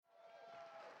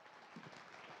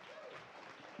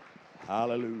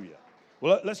Hallelujah.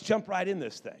 Well, let's jump right in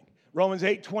this thing. Romans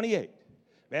 8:28.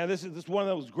 Man, this is one of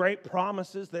those great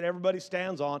promises that everybody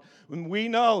stands on. When we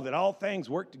know that all things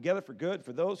work together for good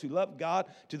for those who love God,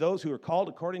 to those who are called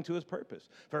according to his purpose.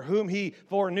 For whom he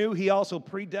foreknew, he also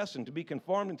predestined to be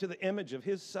conformed into the image of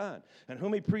his Son. And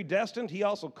whom he predestined, he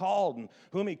also called. And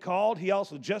whom he called, he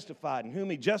also justified. And whom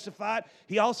he justified,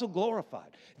 he also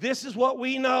glorified. This is what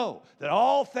we know, that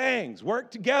all things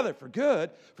work together for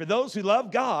good for those who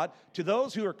love God, to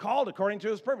those who are called according to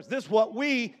his purpose. This is what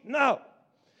we know.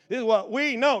 This is what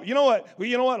we know. You know what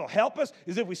will help us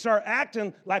is if we start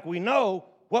acting like we know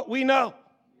what we know.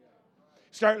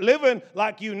 Start living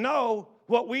like you know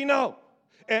what we know.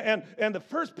 And the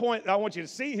first point I want you to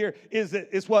see here is that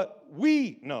it's what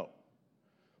we know.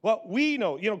 What we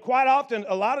know. You know, quite often,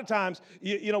 a lot of times,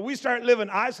 we start living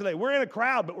isolated. We're in a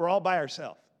crowd, but we're all by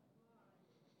ourselves.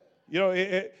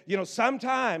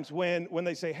 Sometimes when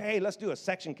they say, hey, let's do a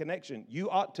section connection, you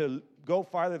ought to go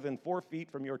farther than 4 feet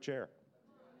from your chair.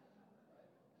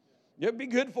 It'd be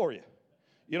good for you,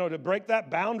 to break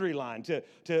that boundary line, to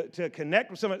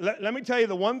connect with somebody. Let me tell you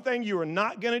the one thing you are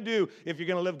not going to do if you're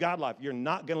going to live God life. You're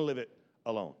not going to live it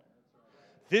alone.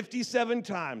 57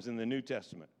 times in the New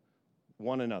Testament,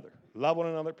 one another. Love one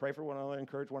another, pray for one another,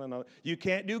 encourage one another. You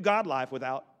can't do God life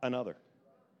without another.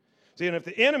 See, and if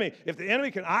the enemy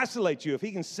can isolate you, if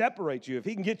he can separate you, if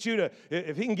he can get you to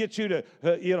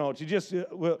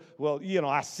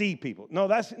I see people. No,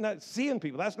 that's not seeing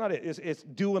people. That's not it. It's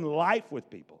doing life with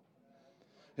people.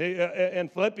 In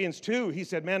Philippians 2, he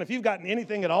said, man, if you've gotten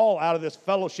anything at all out of this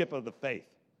fellowship of the faith,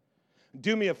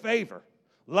 do me a favor.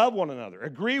 Love one another.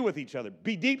 Agree with each other.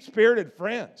 Be deep-spirited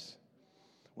friends.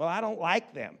 Well, I don't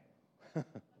like them.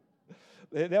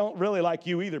 They don't really like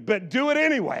you either, but do it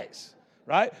anyways.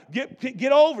 Right?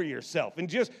 Get over yourself and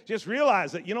just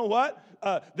realize that, you know what?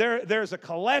 There's a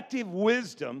collective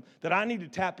wisdom that I need to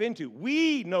tap into.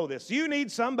 We know this. You need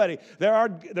somebody. There are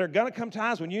going to come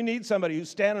times when you need somebody who's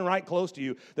standing right close to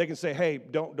you. They can say, hey,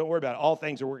 don't worry about it. All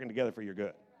things are working together for your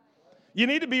good. You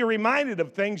need to be reminded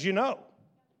of things you know.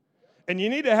 And you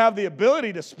need to have the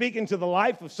ability to speak into the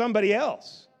life of somebody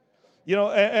else.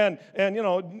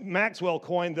 Maxwell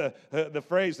coined the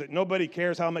phrase that nobody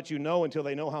cares how much you know until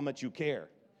they know how much you care.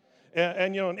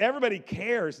 And everybody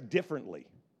cares differently.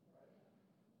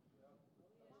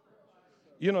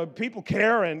 People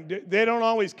care and they don't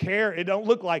always care. It don't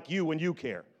look like you when you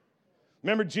care.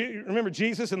 Remember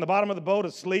Jesus in the bottom of the boat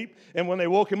asleep, and when they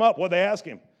woke him up, what'd they ask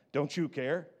him? Don't you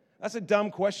care? That's a dumb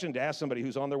question to ask somebody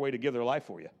who's on their way to give their life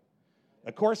for you.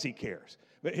 Of course he cares,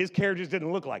 but his care just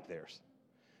didn't look like theirs.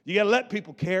 You got to let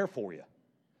people care for you.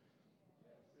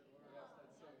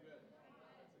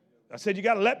 I said you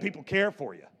got to let people care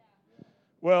for you.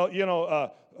 Well,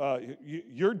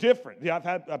 you're different. Yeah, I've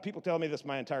had people tell me this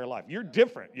my entire life. You're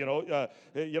different. We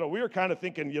were kind of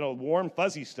thinking, warm,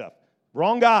 fuzzy stuff.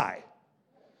 Wrong guy.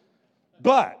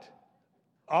 But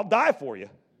I'll die for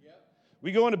you.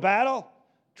 We go into battle.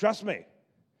 Trust me,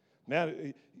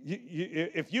 man.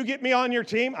 If you get me on your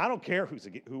team, I don't care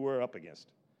who we're up against.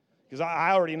 Because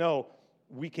I already know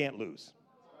we can't lose.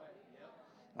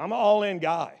 I'm an all-in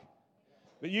guy.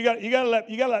 But you got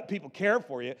to let people care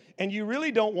for you, and you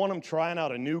really don't want them trying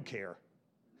out a new care.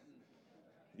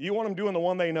 You want them doing the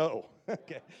one they know.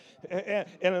 Okay.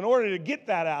 And in order to get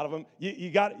that out of them,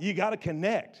 you got to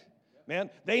connect. Man,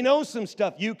 they know some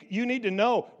stuff you need to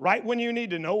know right when you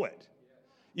need to know it.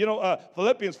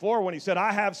 Philippians 4, when he said,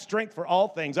 I have strength for all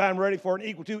things. I am ready for and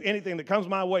equal to anything that comes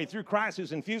my way through Christ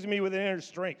who's infusing me with an inner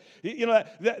strength.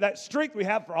 That strength we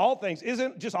have for all things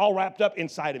isn't just all wrapped up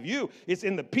inside of you. It's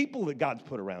in the people that God's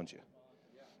put around you.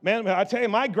 Man, I tell you,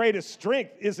 my greatest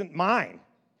strength isn't mine.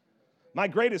 My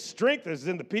greatest strength is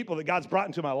in the people that God's brought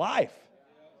into my life.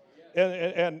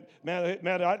 And man,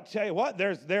 I tell you what,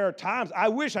 there are times I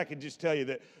wish I could just tell you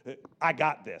that I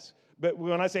got this. But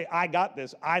when I say I got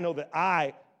this, I know that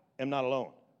I am not alone.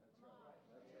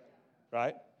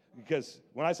 Right? Because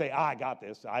when I say I got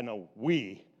this, I know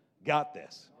we got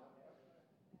this.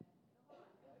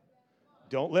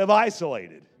 Don't live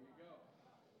isolated.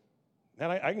 Man,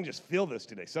 I can just feel this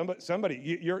today.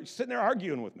 Somebody, you're sitting there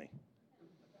arguing with me.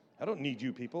 I don't need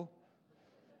you people.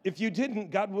 If you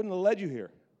didn't, God wouldn't have led you here.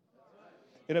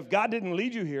 And if God didn't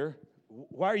lead you here,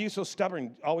 why are you so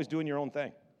stubborn, always doing your own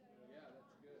thing?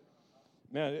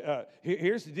 Man,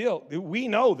 here's the deal. We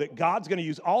know that God's going to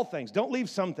use all things. Don't leave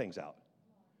some things out.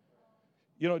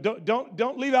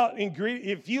 Don't leave out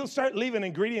ingredients. If you start leaving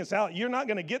ingredients out, you're not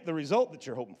going to get the result that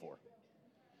you're hoping for.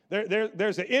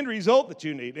 There's an end result that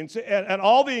you need, and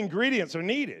all the ingredients are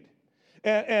needed.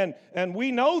 And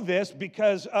we know this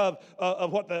because of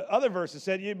what the other verses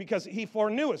said, because he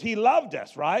foreknew us. He loved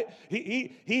us, right?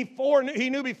 He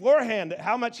knew beforehand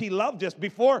how much he loved us.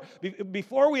 Before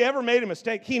we ever made a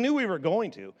mistake, he knew we were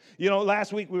going to.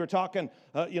 Last week we were talking,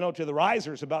 to the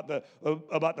risers about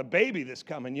the baby that's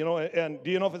coming, and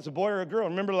do you know if it's a boy or a girl?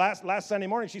 Remember last Sunday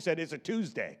morning, she said, it's a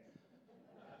Tuesday.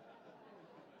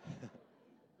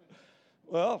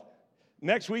 Well,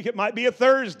 next week it might be a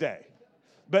Thursday.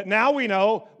 But now we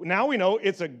know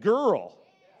it's a girl.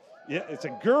 Yeah, it's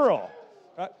a girl.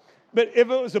 But if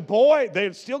it was a boy,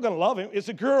 they're still going to love him. It's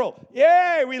a girl.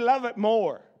 Yay, we love it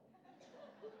more.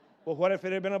 Well, what if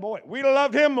it had been a boy? We'd have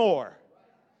loved him more.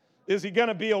 Is he going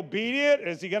to be obedient?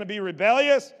 Is he going to be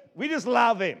rebellious? We just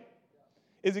love him.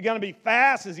 Is he going to be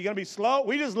fast? Is he going to be slow?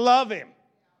 We just love him.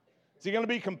 Is he going to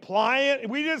be compliant?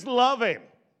 We just love him.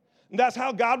 And that's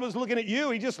how God was looking at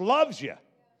you. He just loves you.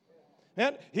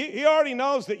 And he already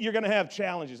knows that you're going to have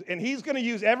challenges, and he's going to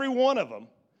use every one of them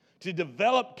to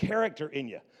develop character in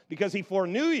you because he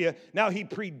foreknew you. Now he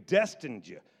predestined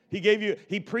you.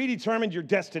 He predetermined your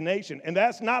destination, and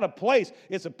that's not a place.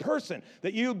 It's a person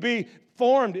that you'd be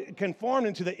conformed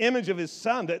into the image of his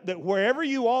son, that wherever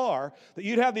you are, that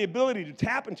you'd have the ability to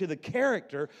tap into the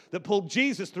character that pulled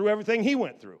Jesus through everything he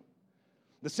went through.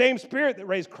 The same spirit that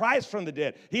raised Christ from the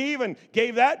dead, he even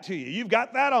gave that to you. You've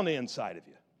got that on the inside of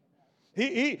you.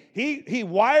 He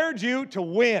wired you to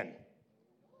win.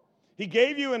 He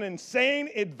gave you an insane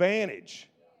advantage.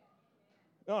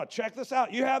 No, check this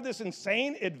out. You have this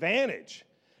insane advantage.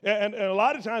 And a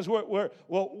lot of times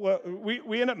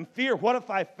we end up in fear. What if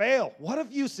I fail? What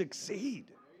if you succeed?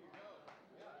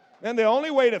 And the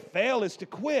only way to fail is to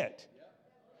quit.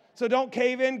 So don't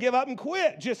cave in, give up, and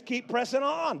quit. Just keep pressing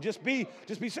on.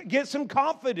 Get some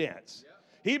confidence.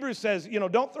 Hebrews says,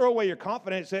 don't throw away your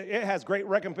confidence. It has great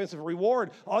recompense of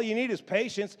reward. All you need is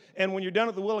patience, and when you're done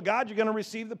with the will of God, you're going to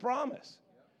receive the promise.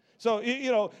 So,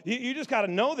 you just got to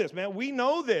know this, man. We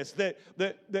know this,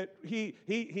 that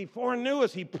he foreknew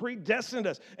us, he predestined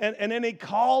us, and then he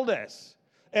called us.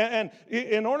 And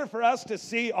in order for us to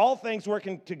see all things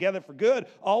working together for good,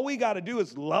 all we got to do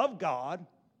is love God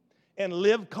and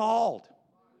live called.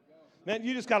 Man,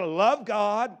 you just got to love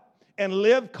God and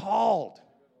live called.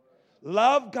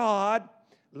 Love God,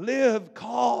 live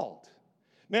called.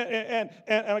 Man,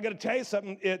 and I got to tell you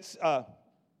something. It's the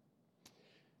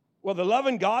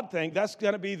loving God thing. That's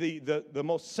going to be the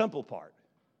most simple part.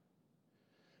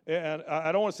 And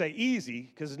I don't want to say easy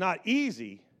because it's not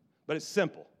easy, but it's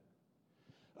simple.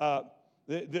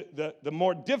 The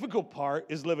more difficult part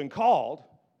is living called,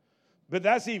 but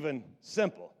that's even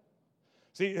simple.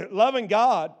 See, loving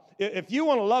God. If you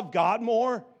want to love God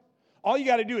more, all you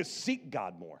got to do is seek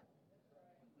God more.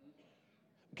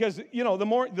 Because,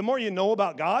 the more you know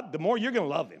about God, the more you're going to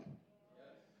love him.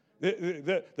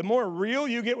 The more real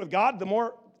you get with God, the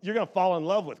more you're going to fall in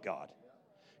love with God.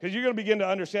 Because you're going to begin to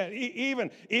understand,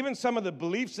 even some of the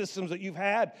belief systems that you've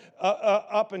had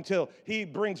up until he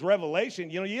brings revelation,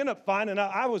 you end up finding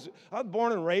out. I was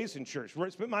born and raised in church.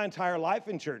 Spent my entire life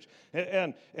in church.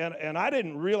 And I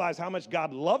didn't realize how much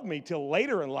God loved me till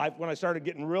later in life when I started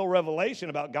getting real revelation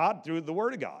about God through the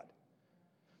Word of God.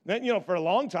 Then, for a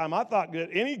long time, I thought that at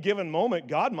any given moment,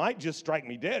 God might just strike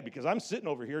me dead because I'm sitting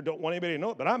over here, don't want anybody to know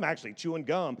it, but I'm actually chewing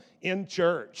gum in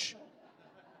church.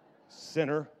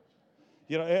 Sinner.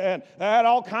 And I had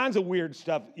all kinds of weird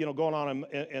stuff, going on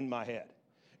in my head.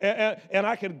 And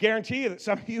I can guarantee you that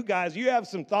some of you guys, you have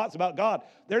some thoughts about God.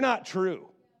 They're not true.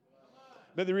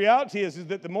 But the reality is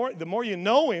that the more you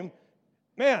know him,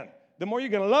 man, the more you're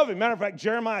going to love him. Matter of fact,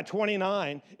 Jeremiah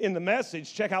 29 in the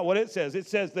Message, check out what it says. It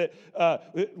says that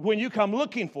when you come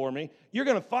looking for me, you're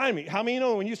going to find me. How many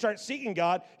know when you start seeking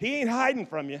God, he ain't hiding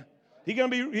from you.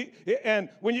 And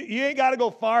when you ain't got to go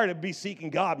far to be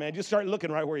seeking God, man. Just start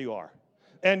looking right where you are.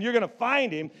 And you're going to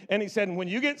find him. And he said, when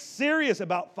you get serious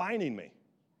about finding me,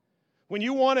 when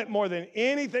you want it more than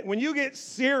anything, when you get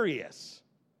serious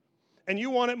and you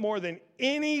want it more than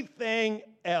anything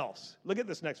else. Look at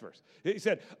this next verse. He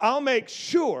said, I'll make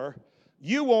sure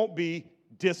you won't be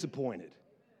disappointed.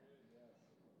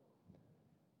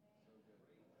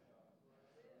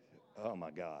 Oh,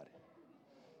 my God.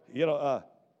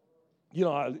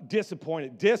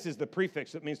 Disappointed. Dis is the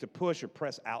prefix that means to push or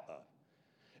press out of.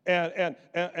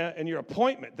 And your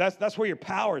appointment, that's where your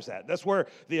power's at. That's where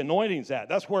the anointing's at.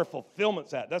 That's where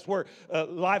fulfillment's at. That's where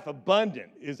life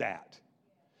abundant is at.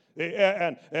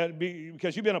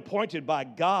 Because you've been appointed by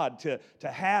God to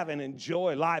have and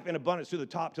enjoy life in abundance to the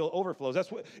top till it overflows. That's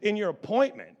what in your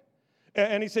appointment.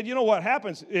 And he said, you know what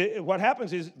happens? What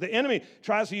happens is the enemy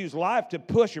tries to use life to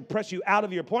push or press you out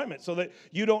of your appointment so that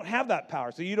you don't have that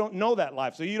power, so you don't know that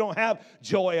life, so you don't have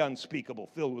joy unspeakable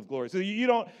filled with glory. So you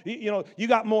don't, you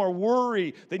got more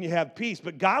worry than you have peace.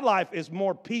 But God life is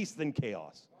more peace than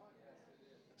chaos.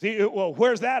 See, well,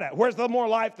 where's that at? Where's the more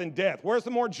life than death? Where's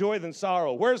the more joy than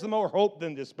sorrow? Where's the more hope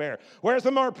than despair? Where's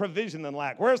the more provision than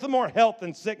lack? Where's the more health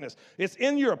than sickness? It's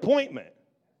in your appointment.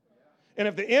 And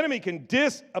if the enemy can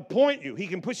disappoint you, he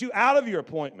can push you out of your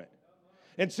appointment.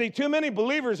 And see, too many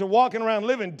believers are walking around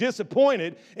living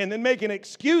disappointed and then making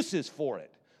excuses for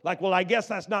it. Like, well, I guess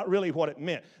that's not really what it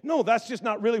meant. No, that's just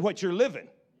not really what you're living.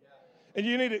 And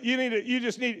you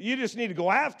just need to go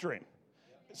after him.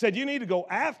 Said you need to go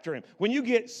after him. When you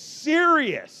get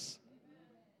serious,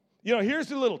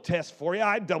 here's a little test for you.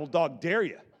 I double dog dare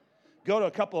you. Go to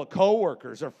a couple of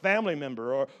coworkers or family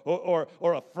member or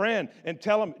a friend and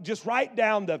tell them, just write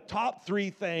down the top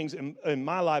 3 things in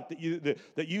my life that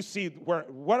you see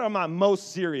what am I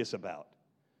most serious about?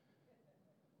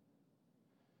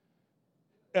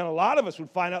 And a lot of us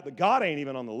would find out that God ain't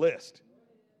even on the list.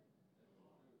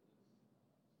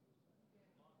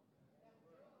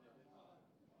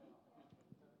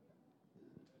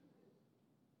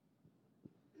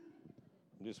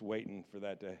 I'm just waiting for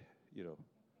that to,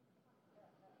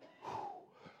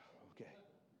 Okay.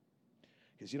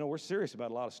 Because, we're serious about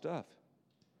a lot of stuff.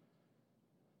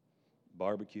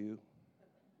 Barbecue.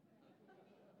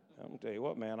 I'm going to tell you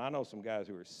what, man, I know some guys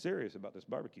who are serious about this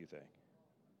barbecue thing.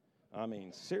 I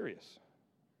mean, serious.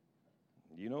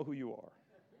 You know who you are.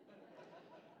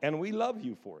 And we love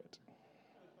you for it.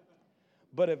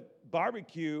 But if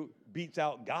barbecue beats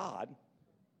out God,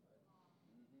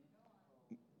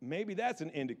 maybe that's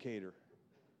an indicator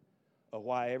of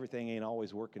why everything ain't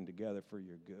always working together for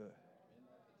your good.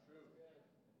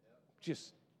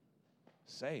 Just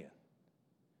saying.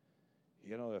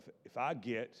 If I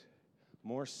get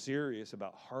more serious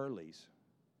about Harleys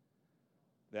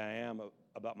than I am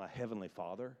about my Heavenly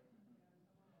Father,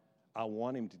 I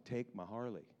want him to take my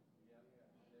Harley.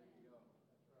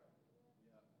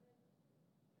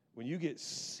 When you get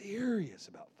serious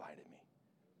about fighting me,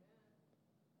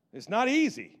 it's not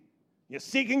easy. You're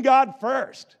seeking God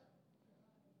first.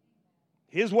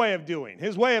 His way of doing,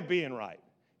 his way of being right.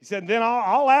 He said, then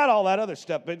I'll add all that other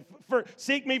stuff. But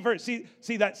seek me first.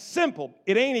 See, that's simple.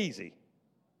 It ain't easy.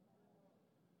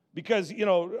 Because,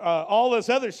 all this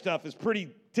other stuff is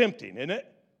pretty tempting, isn't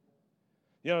it?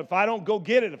 If I don't go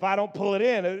get it, if I don't pull it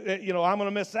in, I'm going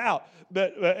to miss out.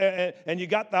 And you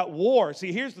got that war.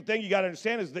 See, here's the thing you got to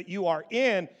understand is that you are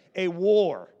in a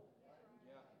war.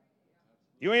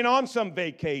 You ain't on some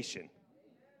vacation.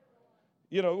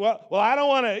 Well, I don't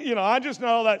want to, I'm just not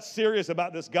all that serious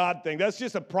about this God thing. That's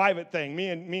just a private thing, me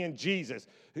and Jesus.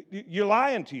 You're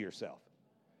lying to yourself.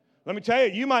 Let me tell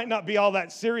you, you might not be all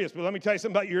that serious, but let me tell you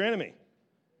something about your enemy.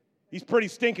 He's pretty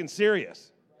stinking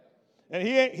serious. And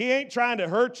he ain't trying to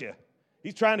hurt you.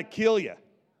 He's trying to kill you.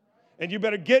 And you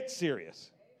better get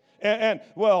serious.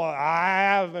 Well, I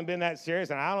haven't been that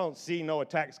serious, and I don't see no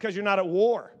attacks. Because you're not at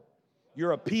war.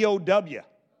 You're a POW.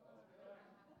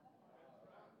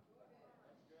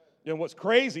 And what's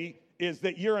crazy is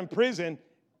that you're in prison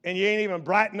and you ain't even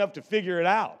bright enough to figure it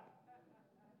out.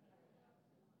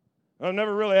 I've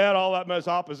never really had all that much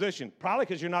opposition. Probably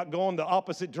because you're not going the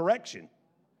opposite direction.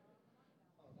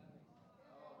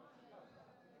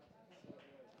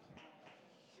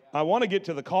 I want to get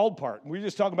to the called part. We're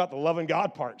just talking about the loving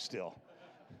God part still.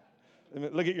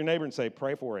 Look at your neighbor and say,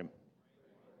 pray for him.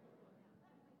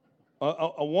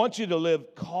 I want you to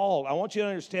live called. I want you to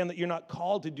understand that you're not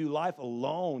called to do life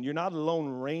alone. You're not a lone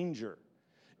ranger.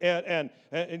 And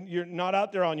you're not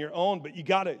out there on your own, but you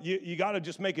gotta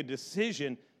just make a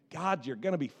decision. God, you're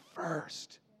going to be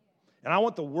first. And I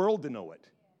want the world to know it.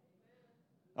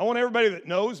 I want everybody that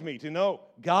knows me to know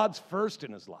God's first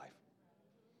in his life.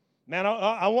 Man,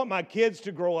 I want my kids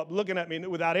to grow up looking at me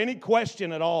without any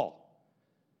question at all.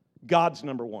 God's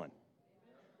number one.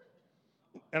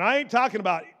 And I ain't talking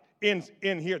about in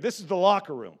here. This is the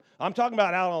locker room. I'm talking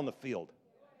about out on the field.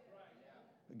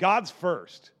 God's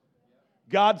first.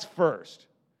 God's first.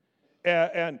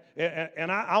 And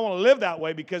I want to live that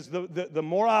way because the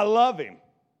more I love him,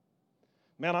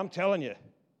 man, I'm telling you,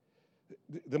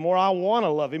 the more I want to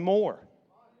love him more.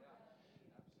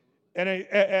 But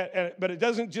it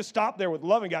doesn't just stop there with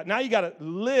loving God. Now you got to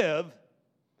live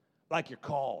like you're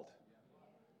called.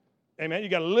 Amen. You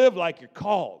got to live like you're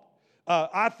called.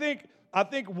 I think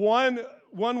one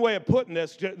way of putting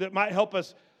this that might help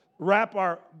us wrap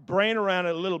our brain around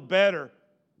it a little better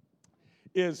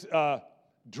is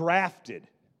drafted.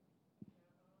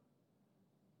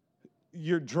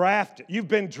 you're drafted. You've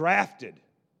been drafted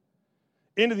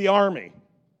into the army.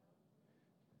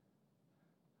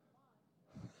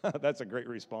 That's a great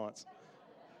response.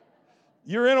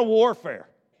 You're in a warfare.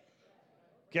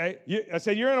 Okay? I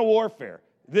said you're in a warfare.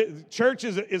 The church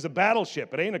is a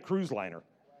battleship. It ain't a cruise liner.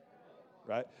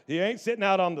 Right? He ain't sitting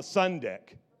out on the sun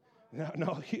deck.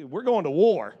 No, we're going to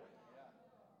war.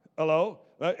 Hello?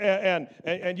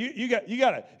 And you got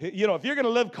to, if you're going to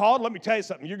live called, let me tell you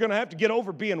something. You're going to have to get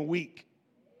over being weak.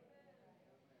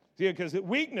 See, because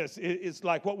weakness is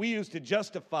like what we use to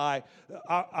justify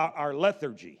our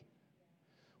lethargy.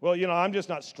 Well, I'm just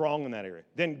not strong in that area.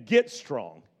 Then get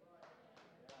strong.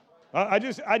 I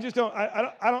just don't.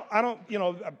 I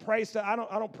don't. Pray. I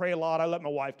don't pray a lot. I let my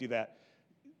wife do that.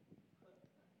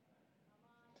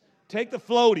 Take the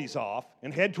floaties off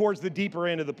and head towards the deeper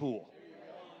end of the pool.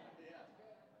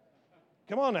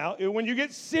 Come on now. When you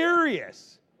get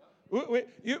serious,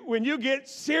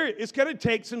 it's going to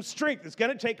take some strength. It's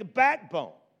going to take a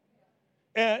backbone.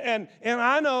 And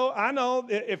I know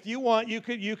if you want,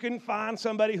 you can find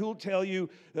somebody who will tell you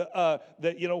that,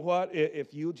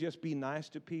 if you'll just be nice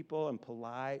to people and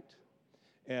polite,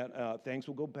 and things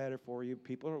will go better for you.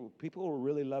 People will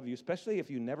really love you, especially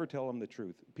if you never tell them the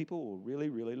truth. People will really,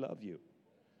 really love you.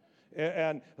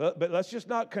 But let's just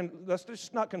not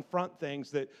confront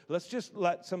things. Let's just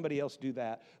let somebody else do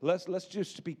that. Let's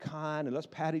just be kind, and let's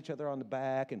pat each other on the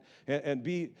back and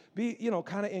be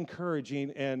kind of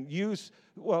encouraging, and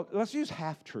let's use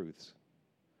half truths.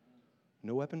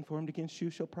 No weapon formed against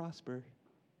you shall prosper.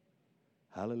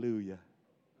 Hallelujah.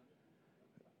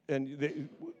 And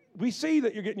we see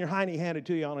that you're getting your hiney handed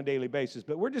to you on a daily basis,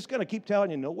 but we're just going to keep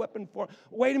telling you no weapon formed.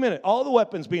 Wait a minute, all the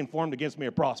weapons being formed against me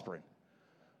are prospering.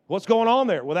 What's going on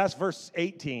there? Well, that's verse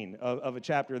 18 of a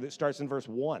chapter that starts in verse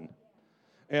 1.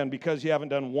 And because you haven't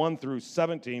done 1 through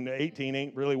 17, 18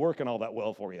 ain't really working all that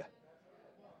well for you.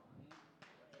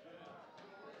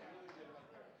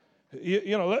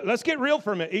 Let's get real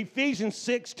for a minute. Ephesians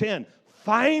 6:10.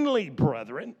 Finally,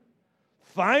 brethren.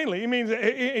 Finally,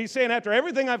 he's saying after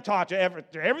everything I've taught you,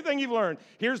 after everything you've learned,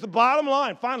 here's the bottom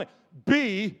line. Finally,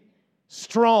 be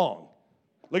strong.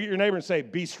 Look at your neighbor and say,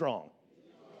 be strong.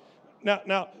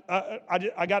 Now,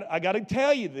 I got to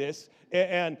tell you this,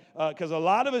 and because a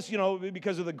lot of us,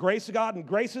 because of the grace of God, and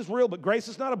grace is real, but grace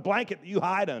is not a blanket that you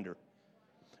hide under.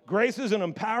 Grace is an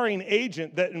empowering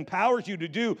agent that empowers you to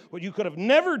do what you could have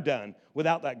never done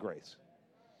without that grace.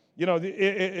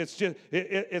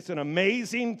 It's an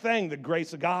amazing thing, the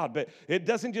grace of God, but it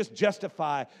doesn't just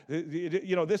justify,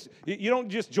 you don't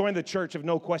just join the church of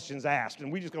no questions asked,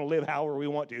 and we're just going to live however we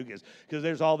want to because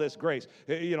there's all this grace.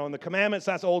 And the commandments,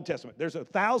 that's Old Testament. There's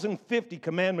 1,050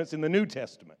 commandments in the New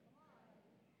Testament.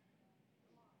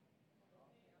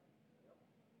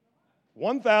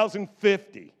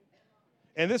 1,050.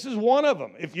 And this is one of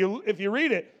them. If you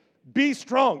read it, be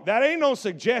strong. That ain't no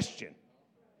suggestion.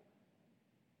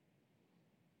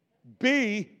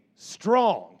 Be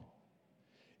strong.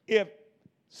 If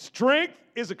strength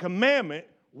is a commandment,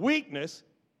 weakness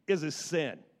is a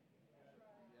sin.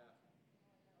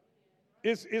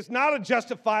 It's not a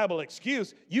justifiable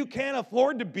excuse. You can't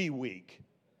afford to be weak.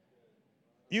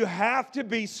 You have to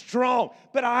be strong.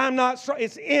 But I'm not strong.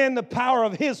 It's in the power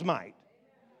of His might.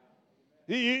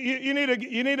 You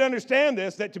need to understand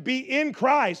this, that to be in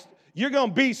Christ, you're going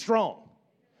to be strong.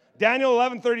 Daniel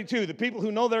 11:32, the people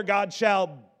who know their God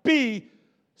shall be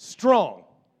strong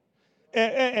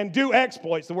and do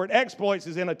exploits. The word exploits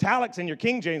is in italics in your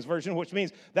King James Version, which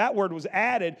means that word was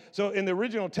added. So in the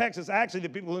original text, it's actually the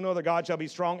people who know their God shall be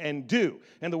strong and do.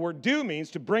 And the word do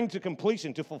means to bring to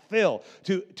completion, to fulfill,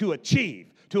 to achieve,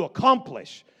 to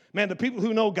accomplish. Man, the people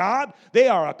who know God, they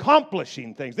are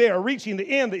accomplishing things. They are reaching the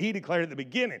end that He declared at the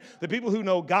beginning. The people who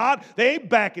know God, they ain't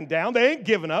backing down. They ain't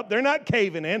giving up. They're not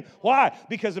caving in. Why?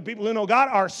 Because the people who know God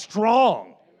are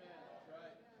strong.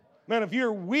 Man, if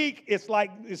you're weak, it's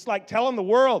like telling the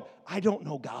world, I don't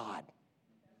know God.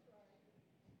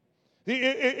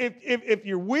 If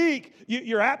you're weak,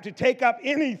 you're apt to take up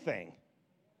anything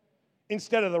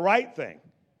instead of the right thing.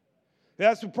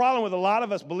 That's the problem with a lot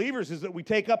of us believers is that we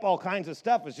take up all kinds of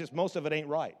stuff. It's just most of it ain't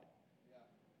right.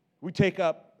 We take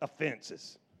up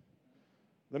offenses.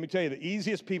 Let me tell you, the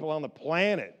easiest people on the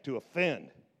planet to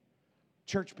offend,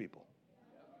 church people.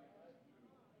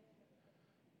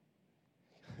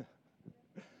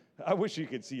 I wish you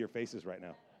could see your faces right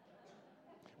now.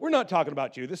 We're not talking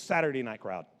about you. This Saturday night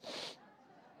crowd.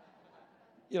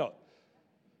 It's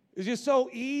just so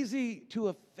easy to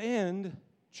offend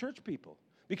church people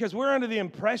Because we're under the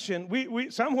impression, we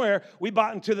somewhere we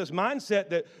bought into this mindset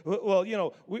that, well, you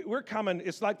know, we're coming.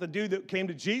 It's like the dude that came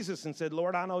to Jesus and said,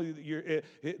 Lord, I know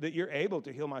that you're able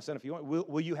to heal my son if you want.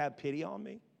 Will you have pity on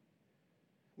me?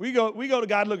 We go to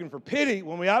God looking for pity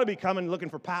when we ought to be coming looking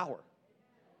for power.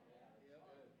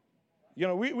 You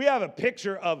know, we have a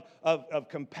picture of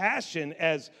compassion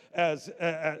as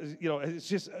you know, it's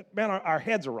just, man, our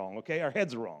heads are wrong, okay? Our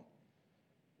heads are wrong.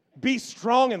 Be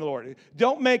strong in the Lord.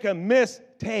 Don't make a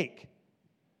mistake.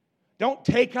 Don't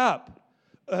take up,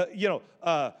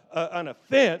 an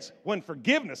offense when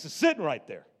forgiveness is sitting right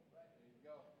there.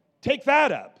 Take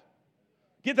that up.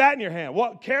 Get that in your hand.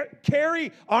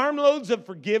 Carry armloads of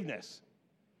forgiveness.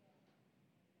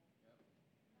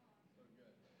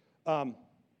 I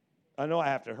know I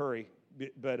have to hurry,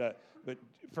 but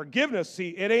forgiveness,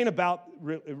 see, it ain't about,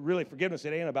 really forgiveness,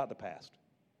 it ain't about the past.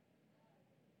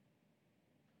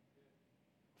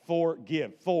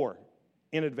 Forgive,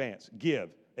 in advance, give,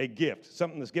 a gift,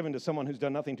 something that's given to someone who's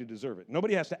done nothing to deserve it.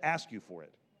 Nobody has to ask you for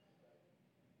it.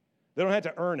 They don't have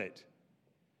to earn it.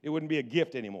 It wouldn't be a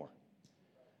gift anymore.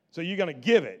 So you're going to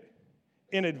give it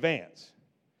in advance.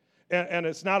 And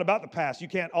it's not about the past. You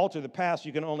can't alter the past.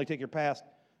 You can only take your past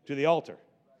to the altar.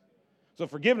 So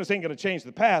forgiveness ain't going to change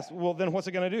the past. Well, then what's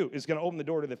it going to do? It's going to open the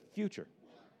door to the future.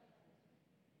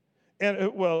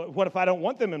 And, well, what if I don't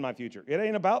want them in my future? It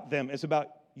ain't about them. It's about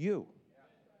you.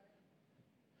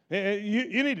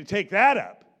 You need to take that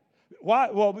up. Why?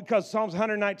 Well, because Psalms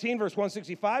 119, verse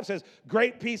 165 says,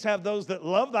 great peace have those that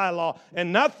love thy law,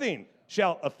 and nothing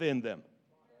shall offend them.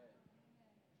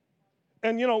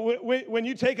 And, you know, when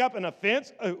you take up an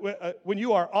offense, when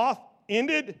you are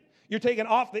off-ended, you're taking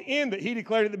off the end that he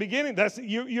declared at the beginning.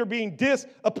 You're being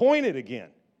disappointed again.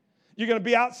 You're going to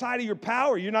be outside of your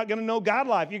power. You're not going to know God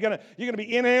life. You're going to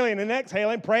be inhaling and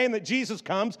exhaling, praying that Jesus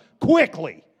comes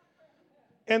quickly.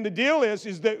 And the deal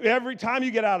is that every time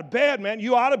you get out of bed, man, it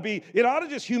ought to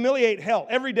just humiliate hell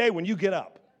every day when you get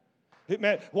up.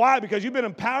 Why? Because you've been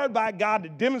empowered by God to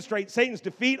demonstrate Satan's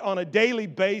defeat on a daily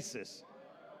basis.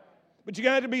 But you're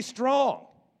going to have to be strong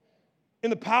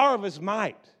in the power of his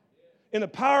might. In the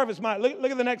power of his might.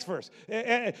 Look at the next verse.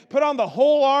 Put on the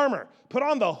whole armor. Put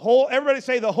on the whole, everybody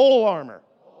say the whole armor.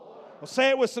 Well, say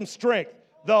it with some strength.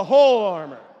 The whole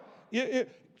armor.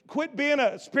 Quit being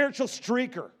a spiritual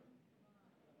streaker.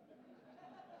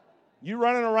 You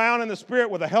running around in the spirit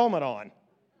with a helmet on.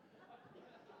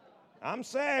 I'm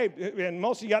saved. And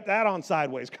most of you got that on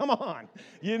sideways. Come on.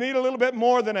 You need a little bit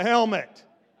more than a helmet.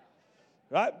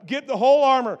 Right? Get the whole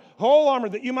armor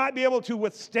that you might be able to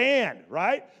withstand,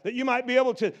 right? That you might be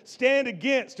able to stand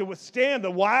against, to withstand the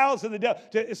wiles of the devil.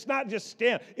 It's not just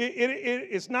stand.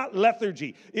 It's not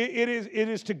lethargy. It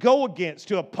is to go against,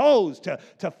 to oppose,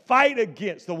 to fight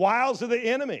against the wiles of the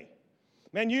enemy.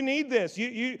 Man, you need this.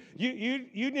 You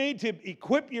need to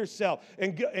equip yourself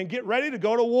and get ready to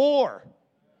go to war.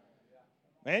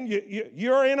 Man,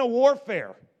 you're in a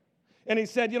warfare. And he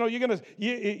said, you know,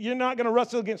 you're not going to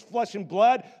wrestle against flesh and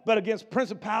blood, but against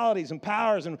principalities and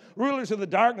powers and rulers of the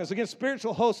darkness, against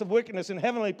spiritual hosts of wickedness in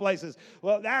heavenly places.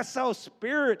 Well, that's so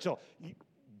spiritual.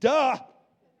 Duh.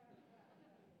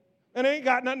 And it ain't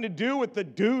got nothing to do with the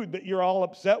dude that you're all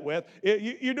upset with.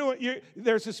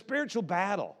 There's a spiritual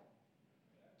battle.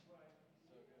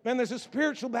 Man, there's a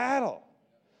spiritual battle.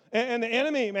 And the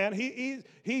enemy, man,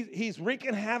 he's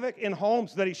wreaking havoc in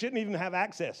homes that he shouldn't even have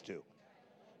access to.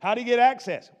 How do you get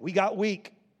access? We got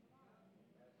weak.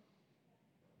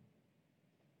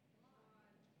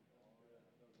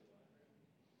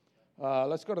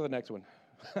 Let's go to the next one.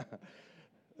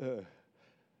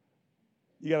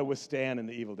 You got to withstand in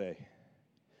the evil day.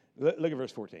 Look at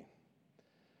verse 14.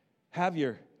 Have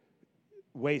your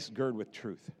waist girded with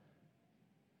truth.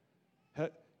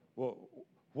 Well,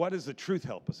 what does the truth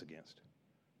help us against?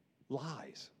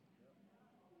 Lies.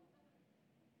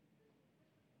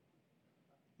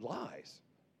 Lies.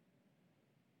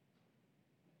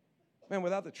 Man,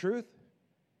 without the truth,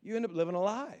 you end up living a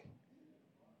lie.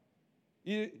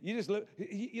 You just live,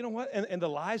 you know what? And the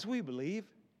lies we believe,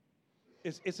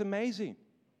 it's amazing.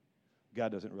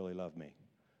 God doesn't really love me.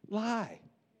 Lie.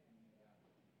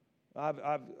 I've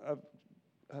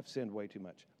sinned way too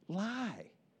much.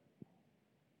 Lie.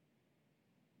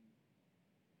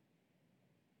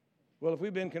 Well, if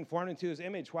we've been conforming to his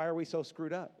image, why are we so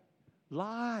screwed up?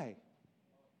 Lie.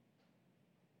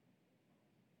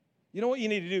 You know what you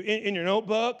need to do? In your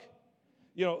notebook,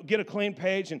 you know, get a clean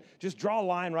page and just draw a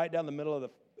line right down the middle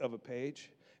of a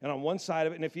page. And on one side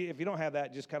of it, and if you don't have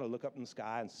that, just kind of look up in the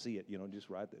sky and see it. You know, just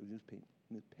write that, just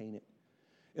paint it.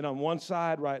 And on one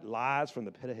side, write lies from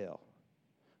the pit of hell.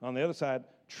 On the other side,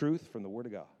 truth from the Word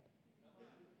of God.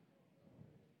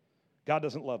 God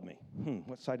doesn't love me.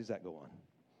 What side does that go on?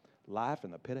 Life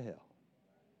in the pit of hell.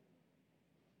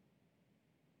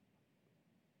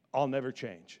 I'll never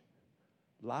change.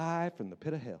 Life in the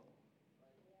pit of hell.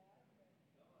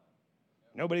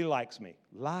 Nobody likes me.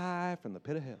 Life in the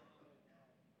pit of hell.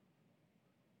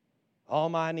 All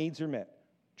my needs are met.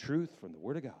 Truth from the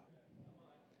Word of God.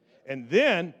 And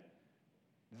then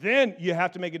you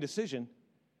have to make a decision.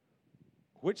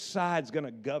 Which side's going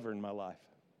to govern my life?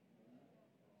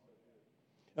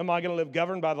 Am I going to live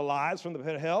governed by the lies from the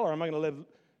pit of hell, or am I going to live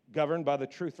governed by the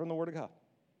truth from the Word of God?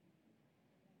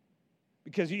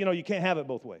 Because, you can't have it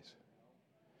both ways.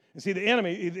 And see, the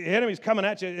enemy's coming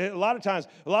at you. A lot of times,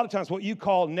 what you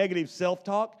call negative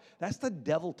self-talk, that's the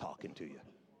devil talking to you.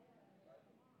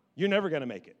 You're never going to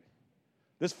make it.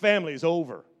 This family is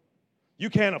over. You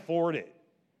can't afford it.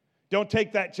 Don't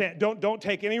take that chance. Don't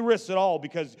take any risks at all,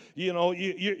 because you're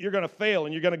going to fail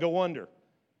and you're going to go under.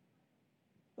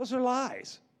 Those are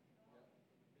lies.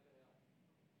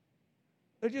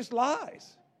 They're just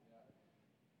lies.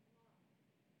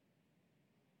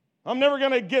 I'm never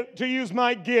going to get to use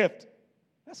my gift.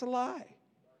 That's a lie.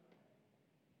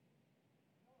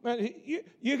 Man,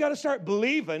 you got to start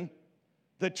believing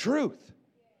the truth.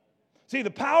 See,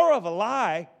 the power of a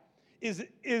lie is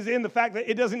in the fact that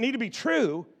it doesn't need to be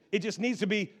true. It just needs to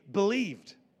be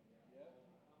believed.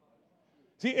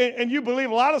 See, and you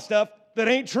believe a lot of stuff that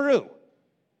ain't true.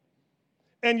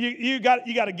 And you got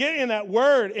to get in that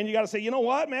word, and you got to say, you know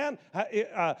what, man?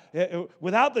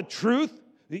 Without the truth,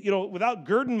 without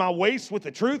girding my waist with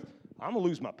the truth, I'm going to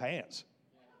lose my pants.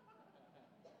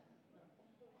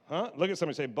 Huh? Look at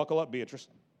somebody and say, buckle up, Beatrice.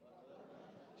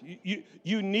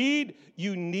 You need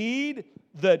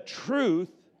the truth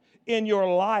in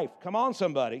your life. Come on,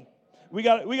 somebody. We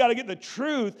got to get the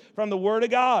truth from the Word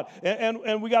of God.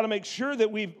 And we got to make sure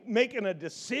that we're making a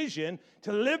decision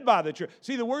to live by the truth.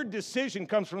 See, the word decision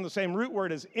comes from the same root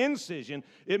word as incision.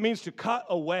 It means to cut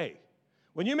away.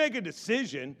 When you make a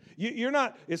decision,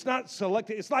 it's not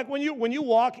selected. It's like when you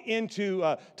walk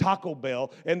into Taco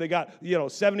Bell and they got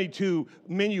 72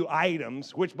 menu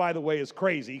items, which, by the way, is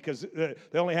crazy because they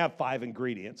only have 5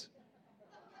 ingredients.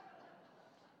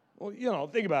 Well,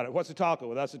 think about it. What's a taco?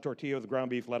 Well, that's a tortilla with ground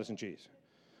beef, lettuce, and cheese.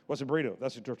 What's a burrito?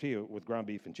 That's a tortilla with ground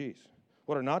beef and cheese.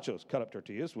 What are nachos? Cut up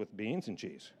tortillas with beans and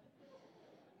cheese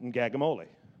and guacamole.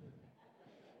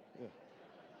 Yeah.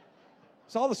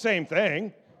 It's all the same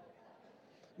thing.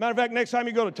 Matter of fact, next time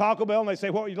you go to Taco Bell and they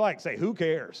say, what would you like? Say, who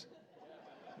cares?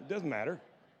 It doesn't matter.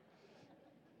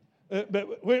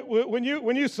 But when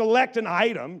you select an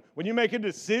item, when you make a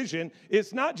decision,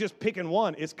 it's not just picking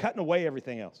one. It's cutting away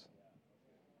everything else.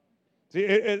 See,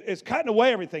 it's cutting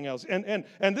away everything else. And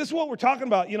this is what we're talking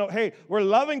about. Hey, we're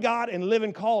loving God and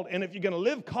living called. And if you're going to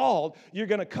live called, you're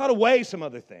going to cut away some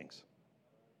other things.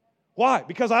 Why?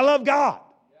 Because I love God.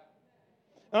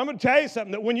 And I'm going to tell you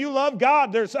something, that when you love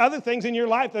God, there's other things in your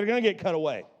life that are going to get cut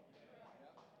away.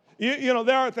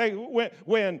 There are things,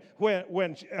 when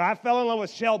I fell in love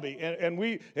with Shelby, and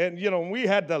we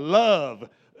had the love,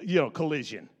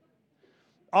 collision.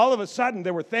 All of a sudden,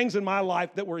 there were things in my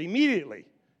life that were immediately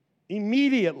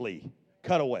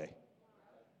cut away.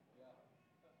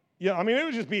 It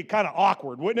would just be kind of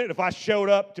awkward, wouldn't it, if I showed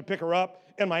up to pick her up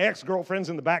and my ex-girlfriend's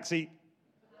in the back seat?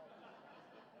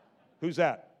 Who's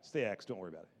that? It's the ex. Don't worry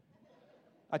about it.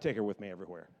 I take her with me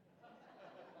everywhere.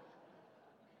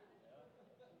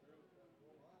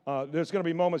 There's going to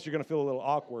be moments you're going to feel a little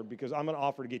awkward because I'm going to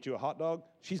offer to get you a hot dog.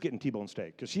 She's getting T-bone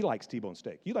steak because she likes T-bone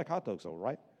steak. You like hot dogs, though,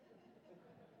 right?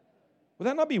 Would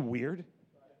that not be weird?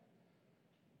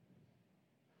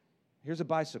 Here's a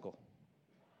bicycle.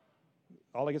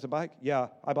 Ollie gets a bike? Yeah,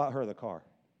 I bought her the car.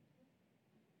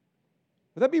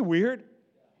 Would that be weird?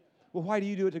 Well, why do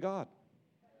you do it to God?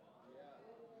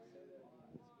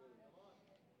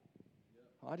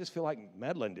 I just feel like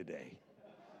meddling today.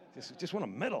 Just want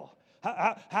to meddle.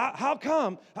 How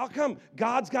come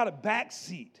God's got a back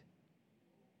seat?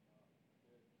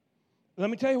 Let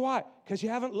me tell you why. Because you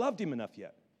haven't loved Him enough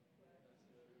yet.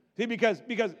 See, because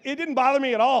it didn't bother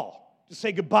me at all to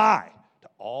say goodbye to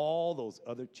all those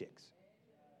other chicks.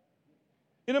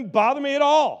 It didn't bother me at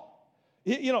all.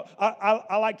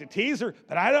 I like to tease her,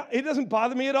 but it doesn't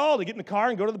bother me at all to get in the car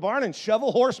and go to the barn and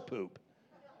shovel horse poop.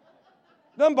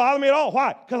 It doesn't bother me at all.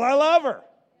 Why? Because I love her.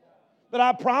 But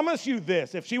I promise you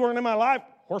this, if she weren't in my life,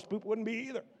 horse poop wouldn't be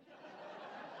either.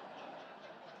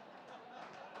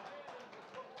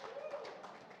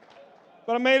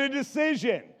 But I made a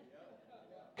decision.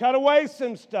 Cut away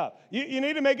some stuff. You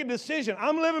need to make a decision.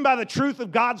 I'm living by the truth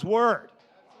of God's Word.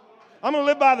 I'm going to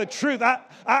live by the truth.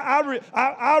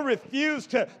 I refuse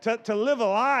to live a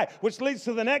lie, which leads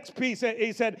to the next piece.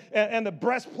 He said, and the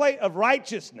breastplate of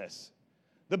righteousness.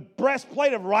 The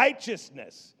breastplate of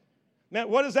righteousness. Man,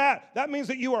 what is that? That means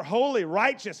that you are holy,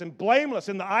 righteous, and blameless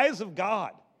in the eyes of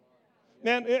God.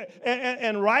 Man,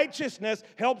 and righteousness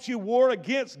helps you war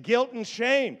against guilt and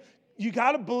shame. You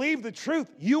got to believe the truth.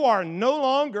 You are no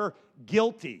longer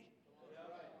guilty.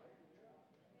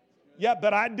 Yeah,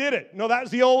 but I did it. No, that was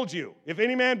the old you. If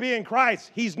any man be in Christ,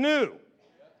 he's new.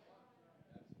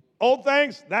 Old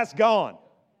things, that's gone.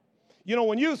 You know,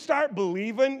 when you start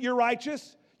believing you're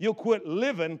righteous, you'll quit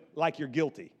living like you're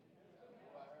guilty.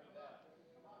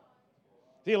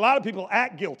 See, a lot of people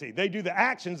act guilty. They do the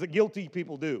actions that guilty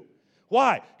people do.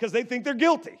 Why? Because they think they're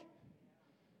guilty.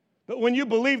 But when you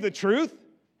believe the truth,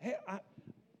 hey,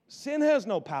 sin has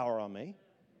no power on me.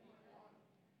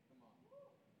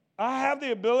 I have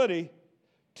the ability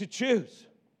to choose.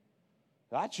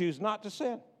 I choose not to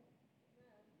sin.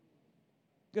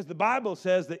 Because the Bible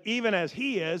says that even as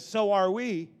He is, so are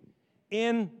we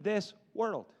in this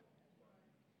world.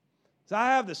 So I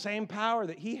have the same power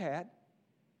that He had.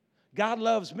 God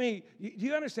loves me. Do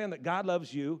you understand that God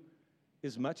loves you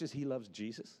as much as He loves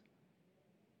Jesus?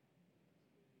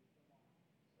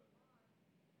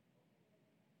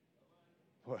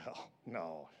 Well,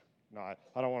 no, I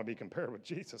don't want to be compared with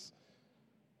Jesus.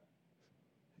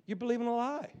 You're believing a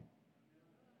lie.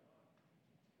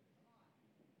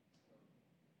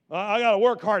 I got to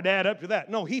work hard to add up to that.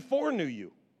 No, He foreknew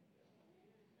you.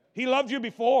 He loved you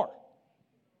before.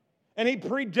 And He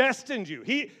predestined you.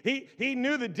 He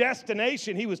knew the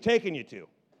destination He was taking you to.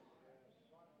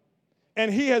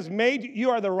 And He has made you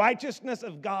are the righteousness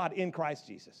of God in Christ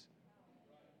Jesus.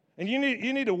 And you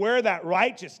need to wear that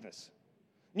righteousness.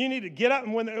 You need to get up,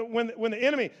 and when the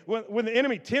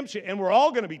enemy tempts you, and we're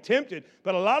all going to be tempted,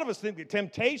 but a lot of us think that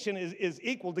temptation is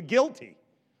equal to guilty.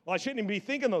 Well, I shouldn't even be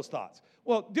thinking those thoughts.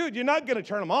 Well, dude, you're not going to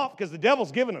turn them off because the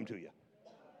devil's giving them to you.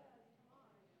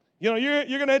 You know, you're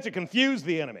going to have to confuse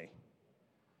the enemy.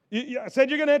 I said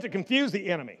you're going to have to confuse the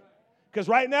enemy. Because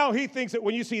right now he thinks that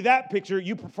when you see that picture,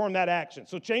 you perform that action.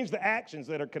 So change the actions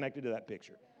that are connected to that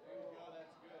picture.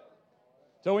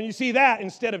 So when you see that,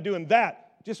 instead of doing that,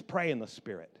 just pray in the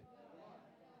Spirit.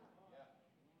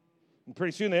 And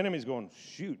pretty soon the enemy's going,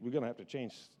 shoot, we're going to have to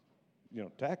change,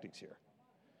 tactics here.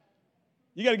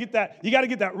 You got to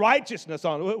get that righteousness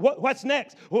on. What's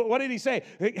next? What did he say?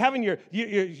 Having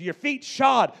your feet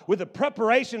shod with the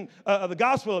preparation of the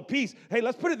gospel of peace. Hey,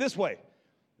 let's put it this way.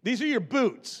 These are your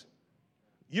boots.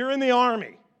 You're in the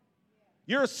army.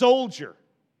 You're a soldier.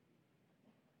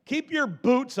 Keep your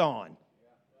boots on.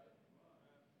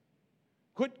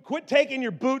 Quit taking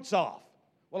your boots off.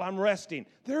 Well, I'm resting.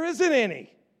 There isn't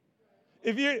any.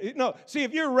 If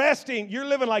you're resting, you're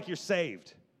living like you're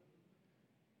saved.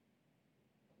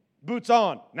 Boots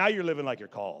on. Now you're living like you're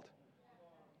called.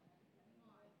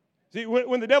 See,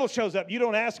 when the devil shows up, you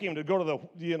don't ask him to go to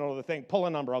the thing, pull a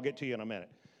number, I'll get to you in a minute.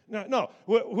 No.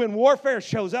 When warfare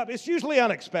shows up, it's usually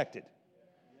unexpected.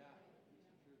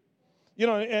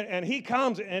 And he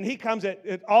comes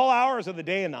at all hours of the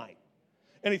day and night.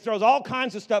 And he throws all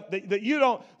kinds of stuff that you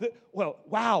don't,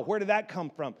 wow, where did that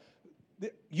come from?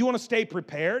 You want to stay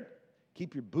prepared?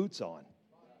 Keep your boots on.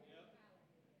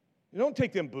 You don't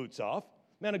take them boots off.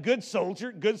 Man, a good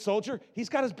soldier, he's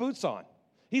got his boots on.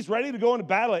 He's ready to go into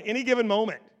battle at any given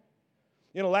moment.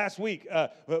 Last week,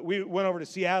 we went over to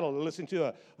Seattle to listen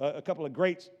to a couple of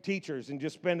great teachers and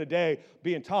just spend a day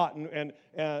being taught. And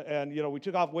we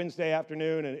took off Wednesday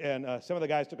afternoon, and some of the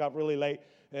guys took off really late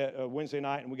Wednesday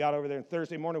night, and we got over there on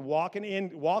Thursday morning, walking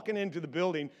into the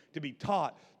building to be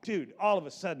taught. Dude, all of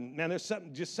a sudden, man, there's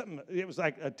something, it was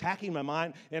like attacking my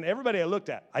mind, and everybody I looked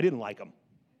at, I didn't like them.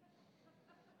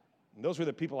 And those were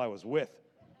the people I was with.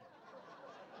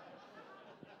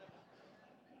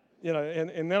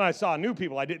 And then I saw new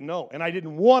people I didn't know, and I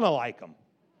didn't want to like them.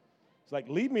 It's like,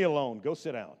 leave me alone, go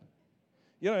sit down.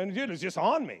 And dude, it's just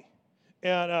on me.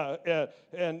 And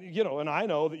I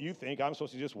know that you think I'm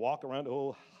supposed to just walk around,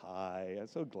 oh, hi, I'm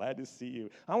so glad to see you.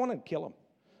 I want to kill them.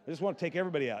 I just want to take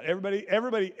everybody out.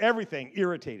 Everything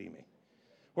irritating me.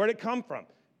 Where'd it come from?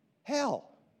 Hell.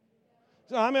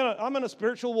 So I'm in a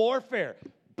spiritual warfare.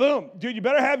 Boom. Dude, you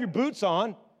better have your boots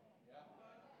on,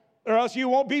 or else you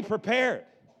won't be prepared.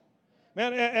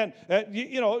 Man,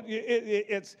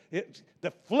 it's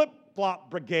the flip-flop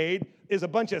brigade is a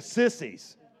bunch of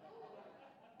sissies.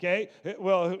 Okay?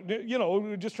 Well,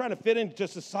 we're just trying to fit into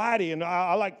society, and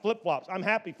I like flip-flops. I'm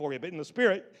happy for you, but in the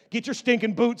Spirit, get your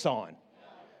stinking boots on.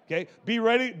 Okay? Be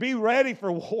ready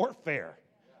for warfare.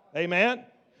 Amen?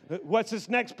 What's this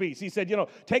next piece? He said,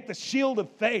 take the shield of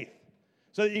faith.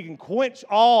 so that you can quench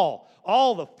all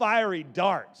the fiery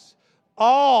darts,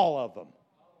 all of them.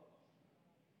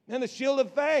 And the shield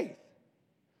of faith.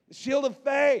 The shield of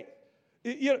faith.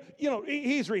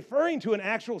 He's referring to an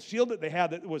actual shield that they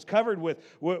had that was covered with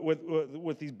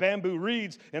these bamboo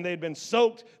reeds, and they had been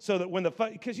soaked so that when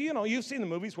because you've seen the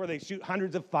movies where they shoot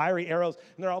hundreds of fiery arrows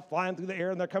and they're all flying through the air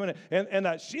and they're coming in, and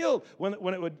that shield, when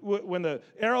the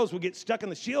arrows would get stuck in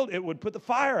the shield, it would put the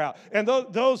fire out. And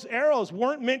those arrows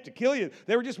weren't meant to kill you;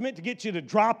 they were just meant to get you to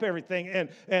drop everything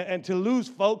and to lose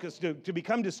focus, to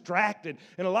become distracted.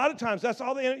 And a lot of times that's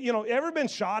all they. Ever been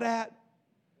shot at?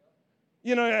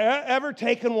 Ever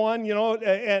taken one,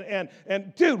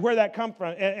 and dude, where'd that come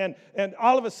from? And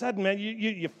all of a sudden, man,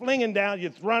 you're flinging down,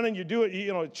 you're running, you do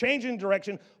it, changing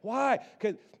direction. Why?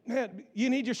 Because, man,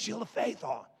 you need your shield of faith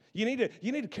on. You need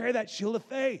to carry that shield of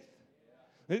faith.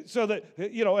 So that,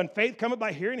 and faith cometh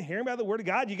by hearing, and hearing by the word of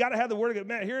God. You got to have the word of God.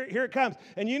 Man, here it comes.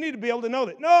 And you need to be able to know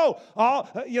that, no,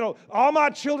 all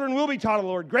my children will be taught of the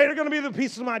Lord. Great are going to be the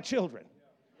pieces of my children.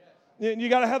 You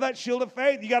got to have that shield of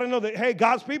faith. You got to know that, hey,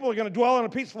 God's people are going to dwell in a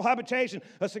peaceful habitation,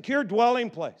 a secure dwelling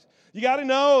place. You got to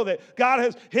know that God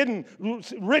has hidden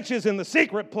riches in the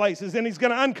secret places, and He's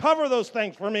going to uncover those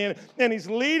things for me, and He's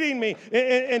leading me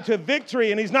into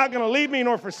victory, and He's not going to leave me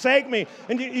nor forsake me.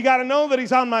 And you got to know that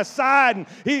He's on my side, and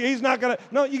He's not going to.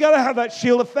 No, you got to have that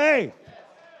shield of faith.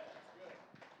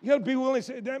 You got to be willing to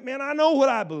say, man, I know what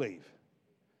I believe.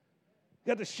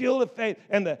 You got the shield of faith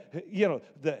and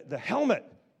the helmet.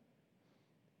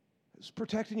 It's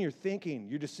protecting your thinking,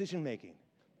 your decision making.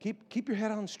 Keep your head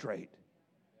on straight.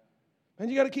 And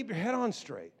you got to keep your head on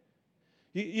straight.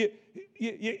 You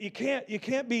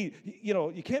can't be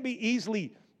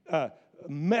easily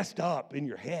messed up in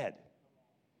your head.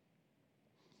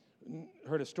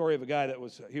 Heard a story of a guy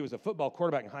he was a football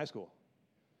quarterback in high school,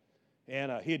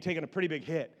 and he had taken a pretty big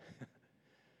hit.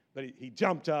 But he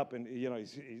jumped up, and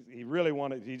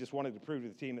he just wanted to prove to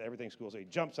the team that everything's cool. So he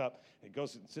jumps up and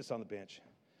goes and sits on the bench.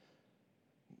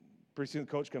 Pretty soon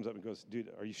the coach comes up and goes, dude,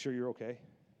 are you sure you're okay?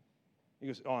 He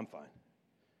goes, oh, I'm fine.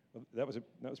 Well, that was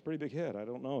a pretty big hit. I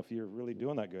don't know if you're really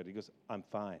doing that good. He goes, I'm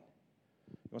fine.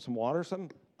 You want some water or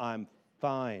something? I'm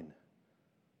fine.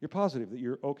 You're positive that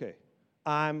you're okay?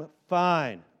 I'm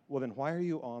fine. Well, then why are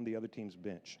you on the other team's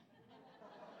bench?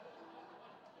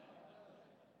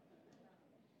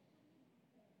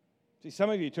 See, some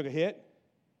of you took a hit.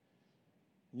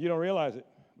 You don't realize it,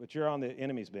 but you're on the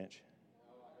enemy's bench.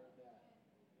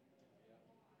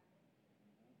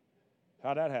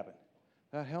 How'd that happen?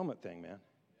 That helmet thing, man.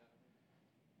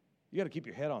 You got to keep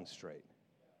your head on straight.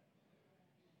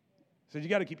 So you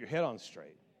got to keep your head on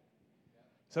straight.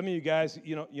 Some of you guys,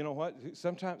 you know what?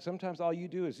 Sometimes all you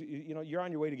do is, you're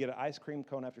on your way to get an ice cream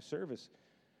cone after service,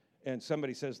 and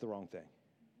somebody says the wrong thing,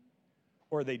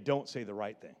 or they don't say the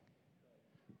right thing.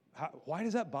 Why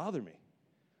does that bother me?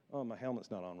 Oh, my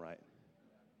helmet's not on right.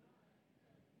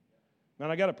 Man,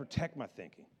 I got to protect my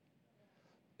thinking.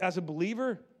 As a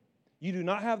believer, you do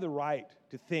not have the right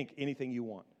to think anything you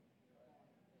want.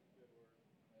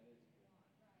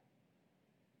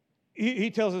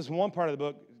 He tells us in one part of the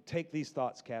book, take these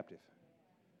thoughts captive.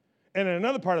 And in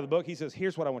another part of the book, he says,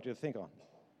 here's what I want you to think on.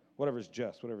 Whatever is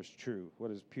just, whatever is true,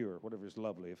 what is pure, whatever is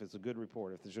lovely, if it's a good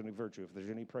report, if there's any virtue, if there's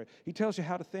any praise. He tells you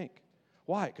how to think.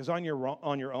 Why? Because on your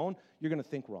own, you're going to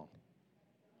think wrong.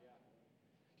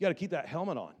 You got to keep that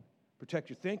helmet on. Protect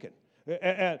your thinking.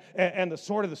 And the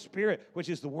sword of the Spirit, which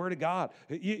is the Word of God.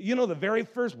 The very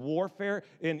first warfare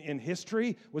in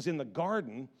history was in the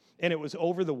garden, and it was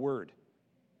over the Word.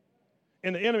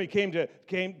 And the enemy came to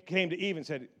Eve and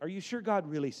said, are you sure God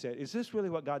really said? Is this really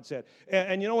what God said?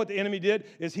 And you know what the enemy did?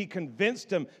 Is he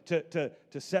convinced him to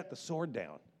set the sword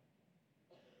down.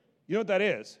 You know what that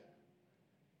is?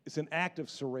 It's an act of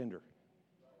surrender.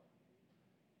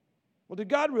 Well, did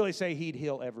God really say He'd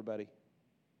heal everybody?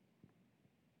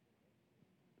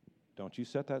 Don't you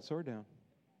set that sword down.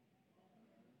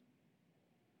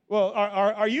 Well,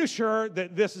 are you sure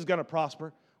that this is going to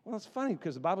prosper? Well, it's funny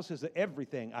because the Bible says that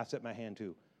everything I set my hand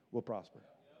to will prosper.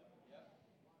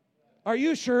 Are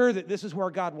you sure that this is where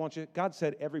God wants you? God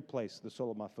said, every place the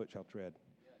sole of my foot shall tread.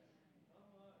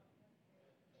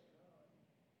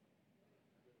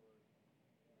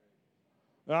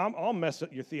 Now, I'll mess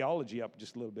up your theology up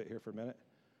just a little bit here for a minute.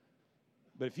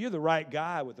 But if you're the right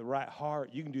guy with the right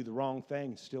heart, you can do the wrong thing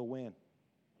and still win.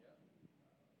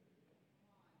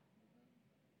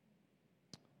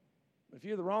 If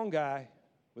you're the wrong guy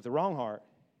with the wrong heart,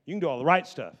 you can do all the right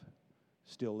stuff,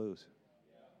 still lose.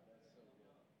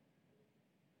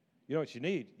 You know what you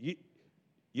need?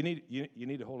 You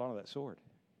need to hold on to that sword.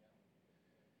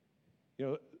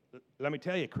 Let me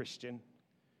tell you, Christian,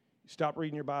 stop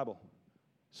reading your Bible.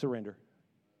 Surrender.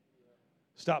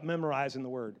 Stop memorizing the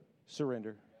word.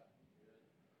 Surrender.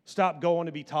 Stop going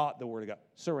to be taught the word of God.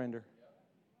 Surrender.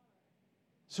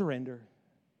 Surrender.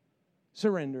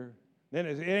 Surrender. Then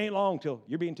it ain't long till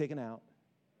you're being taken out.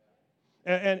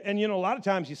 And you know, a lot of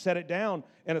times you set it down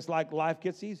and it's like life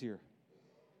gets easier.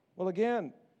 Well,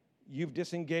 again, you've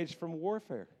disengaged from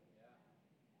warfare.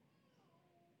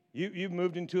 You've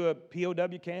moved into a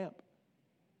POW camp.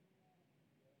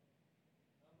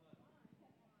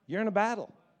 You're in a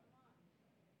battle.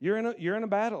 You're in a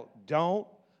battle. Don't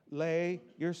lay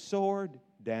your sword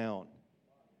down.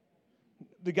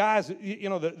 The guys, you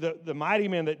know, the mighty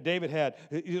men that David had,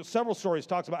 several stories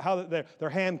talks about how their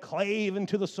hand clave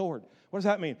into the sword. What does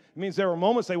that mean? It means there were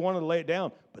moments they wanted to lay it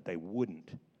down, but they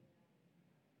wouldn't.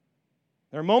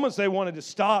 There are moments they wanted to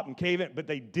stop and cave in, but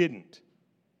they didn't.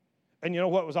 And you know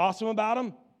what was awesome about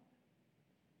them?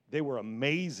 They were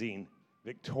amazing,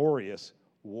 victorious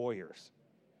warriors.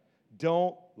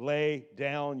 Don't lay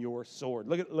down your sword.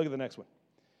 Look at the next one.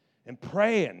 And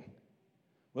praying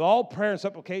with all prayer and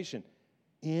supplication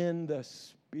in the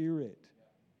Spirit.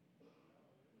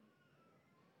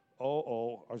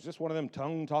 Is this one of them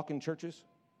tongue-talking churches?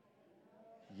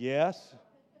 Yes.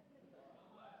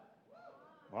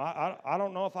 Well, I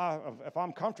don't know if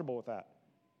I'm comfortable with that.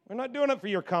 We're not doing it for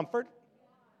your comfort.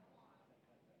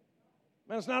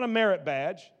 Man, it's not a merit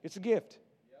badge. It's a gift.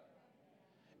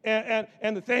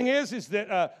 And the thing is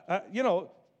that, you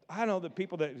know, I know the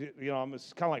people that, you know,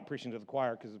 it's kind of like preaching to the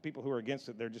choir, because the people who are against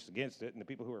it, they're just against it, and the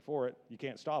people who are for it, you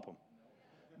can't stop them.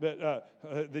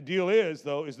 But the deal is,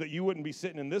 though, is that you wouldn't be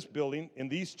sitting in this building, in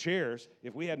these chairs,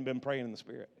 if we hadn't been praying in the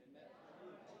Spirit.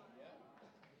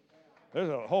 There's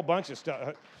a whole bunch of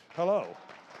stuff. Hello.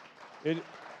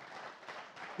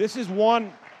 This is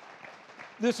one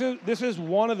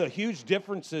of the huge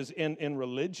differences in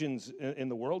religions in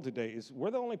the world today, is we're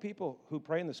the only people who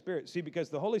pray in the Spirit. See, because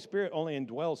the Holy Spirit only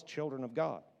indwells children of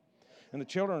God. And the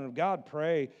children of God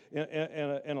pray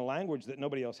in a language that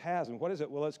nobody else has. And what is it?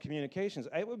 Well, it's communications.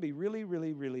 It would be really,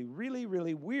 really, really, really,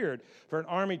 really weird for an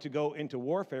army to go into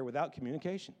warfare without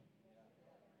communication.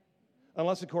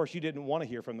 Unless, of course, you didn't want to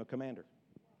hear from the commander.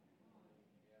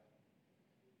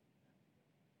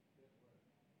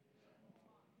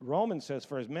 Romans says,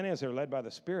 for as many as are led by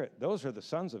the Spirit, those are the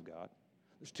sons of God.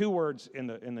 There's two words in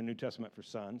the New Testament for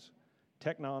sons,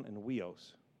 teknon and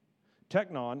weos.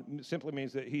 Teknon simply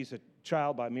means that he's a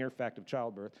child by mere fact of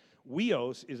childbirth.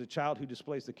 Weos is a child who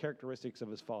displays the characteristics of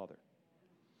his father.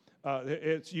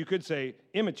 You could say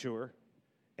immature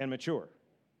and mature.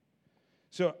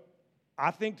 So I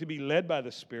think to be led by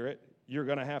the Spirit, you're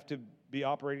going to have to be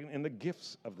operating in the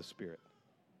gifts of the Spirit.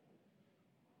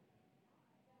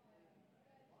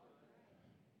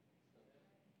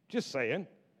 Just saying.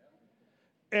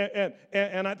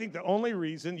 And I think the only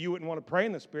reason you wouldn't want to pray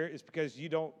in the Spirit is because you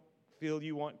don't feel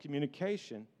you want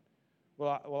communication.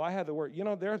 Well, I had the word. You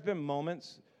know, there's been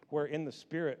moments where in the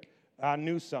Spirit I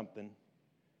knew something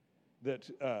that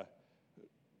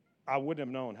I wouldn't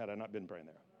have known had I not been praying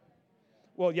there.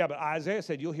 Well, yeah, but Isaiah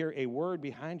said you'll hear a word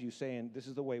behind you saying, this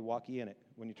is the way, walk ye in it,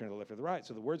 when you turn to the left or the right.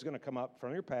 So the word's going to come up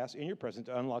from your past, in your present,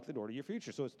 to unlock the door to your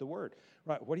future. So it's the word.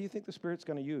 Right, what do you think the Spirit's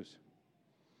going to use?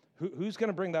 Who's going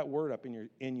to bring that word up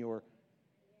in your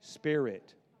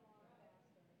spirit?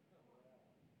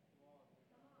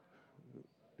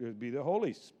 It would be the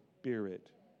Holy Spirit.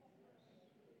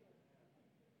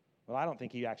 Well, I don't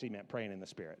think he actually meant praying in the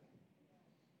Spirit.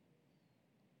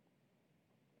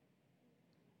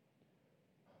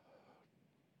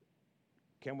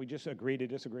 Can we just agree to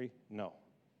disagree? No.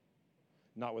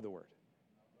 Not with the Word.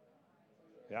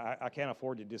 Yeah, I can't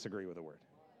afford to disagree with the Word.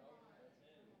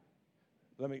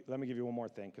 Let me give you one more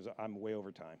thing, because I'm way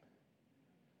over time.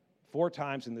 4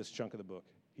 times in this chunk of the book,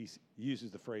 he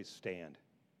uses the phrase stand.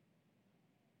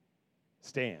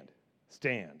 Stand,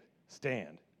 stand,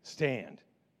 stand, stand.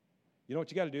 You know what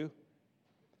you got to do?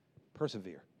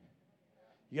 Persevere.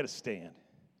 You got to stand.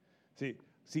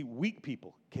 See, weak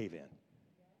people cave in.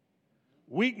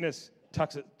 Weakness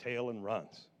tucks its tail and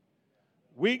runs.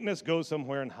 Weakness goes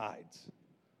somewhere and hides.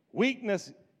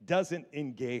 Weakness doesn't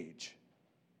engage.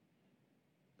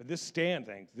 But this stand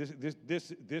thing,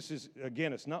 this is,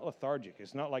 again, it's not lethargic.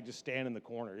 It's not like just stand in the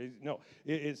corner.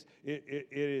 It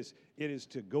is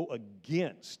to go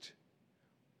against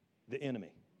the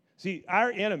enemy. See,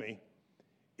 our enemy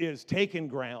is taking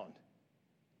ground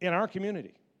in our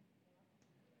community,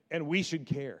 and we should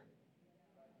care.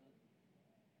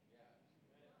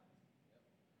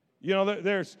 You know,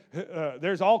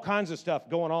 there's all kinds of stuff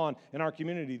going on in our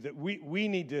community that we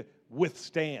need to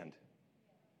withstand.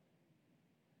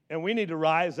 And we need to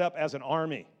rise up as an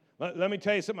army. Let me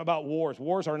tell you something about wars.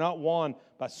 Wars are not won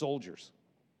by soldiers.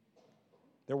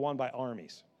 They're won by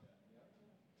armies.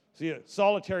 See, a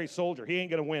solitary soldier, he ain't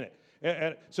going to win it.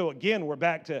 And so again, we're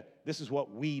back to this is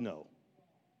what we know.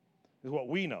 This is what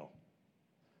we know.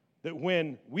 That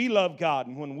when we love God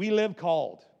and when we live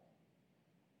called,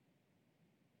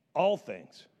 all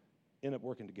things end up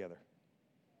working together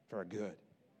for our good.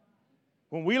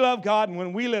 When we love God and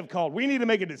when we live called, we need to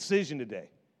make a decision today.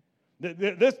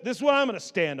 This is what I'm going to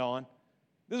stand on.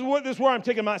 This is where I'm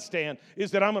taking my stand,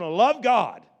 is that I'm going to love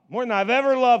God more than I've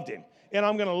ever loved Him, and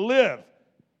I'm going to live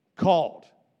called.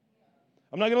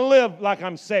 I'm not going to live like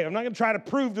I'm saved. I'm not going to try to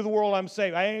prove to the world I'm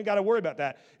saved. I ain't got to worry about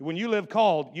that. When you live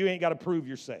called, you ain't got to prove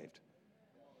you're saved.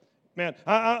 Man,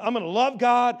 I'm going to love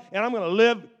God, and I'm going to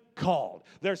live called.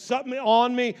 There's something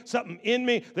on me, something in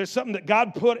me. There's something that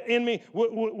God put in me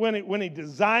when He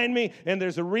designed me, and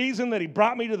there's a reason that He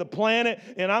brought me to the planet,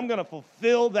 and I'm going to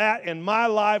fulfill that in my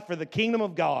life for the kingdom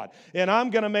of God. And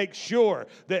I'm going to make sure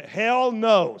that hell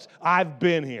knows I've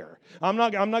been here. I'm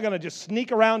not going to just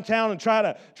sneak around town and try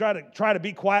to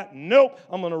be quiet. Nope.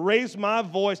 I'm going to raise my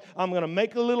voice. I'm going to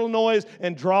make a little noise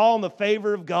and draw on the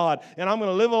favor of God. And I'm going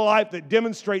to live a life that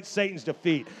demonstrates Satan's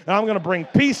defeat. And I'm going to bring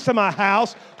peace to my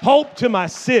house, hope to my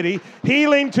city,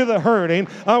 healing to the hurting.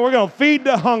 We're going to feed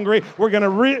the hungry. We're going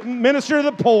to minister to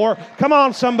the poor. Come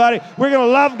on, somebody. We're going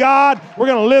to love God. We're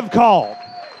going to live called.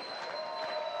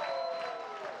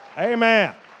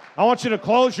 Amen. I want you to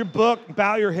close your book and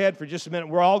bow your head for just a minute.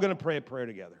 We're all going to pray a prayer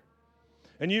together.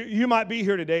 And you might be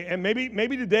here today, and maybe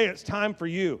today it's time for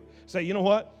you. Say, you know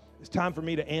what? It's time for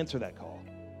me to answer that call.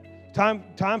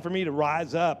 Time for me to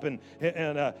rise up and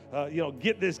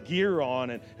get this gear on,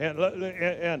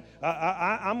 and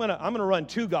I'm gonna run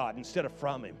to God instead of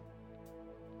from Him.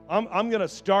 I'm gonna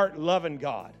start loving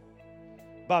God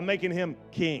by making Him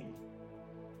King.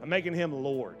 I'm making Him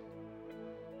Lord.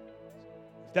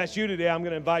 If that's you today, I'm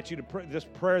going to invite you to pray this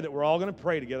prayer that we're all going to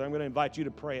pray together. I'm going to invite you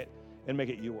to pray it and make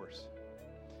it yours.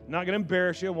 I'm not going to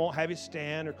embarrass you. I won't have you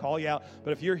stand or call you out.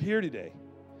 But if you're here today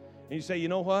and you say, you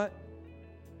know what?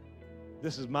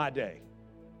 This is my day.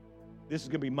 This is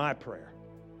going to be my prayer.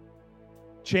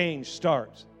 Change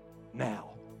starts now.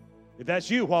 If that's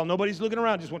you, while nobody's looking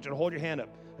around, I just want you to hold your hand up.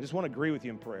 I just want to agree with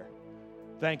you in prayer.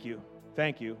 Thank you.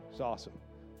 Thank you. It's awesome.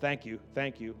 Thank you.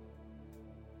 Thank you.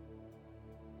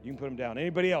 You can put them down.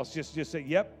 Anybody else, just say,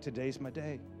 yep, today's my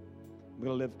day. I'm going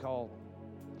to live called.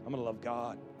 I'm going to love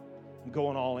God. I'm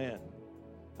going all in.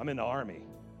 I'm in the army.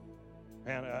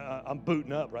 And I'm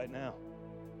booting up right now.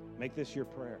 Make this your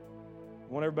prayer.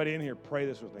 I want everybody in here to pray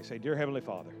this with me. Say, dear Heavenly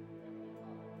Father,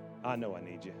 I know I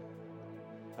need you.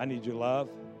 I need your love.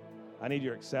 I need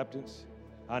your acceptance.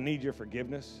 I need your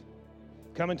forgiveness.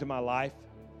 Come into my life.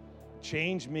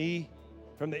 Change me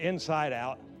from the inside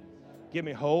out. Give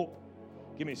me hope.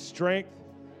 Give me strength.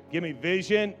 Give me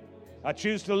vision. I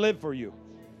choose to live for you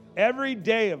every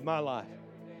day of my life.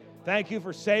 Thank you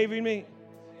for saving me.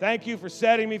 Thank you for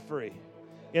setting me free.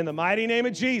 In the mighty name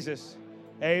of Jesus,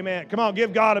 amen. Come on,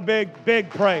 give God a big,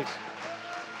 big praise.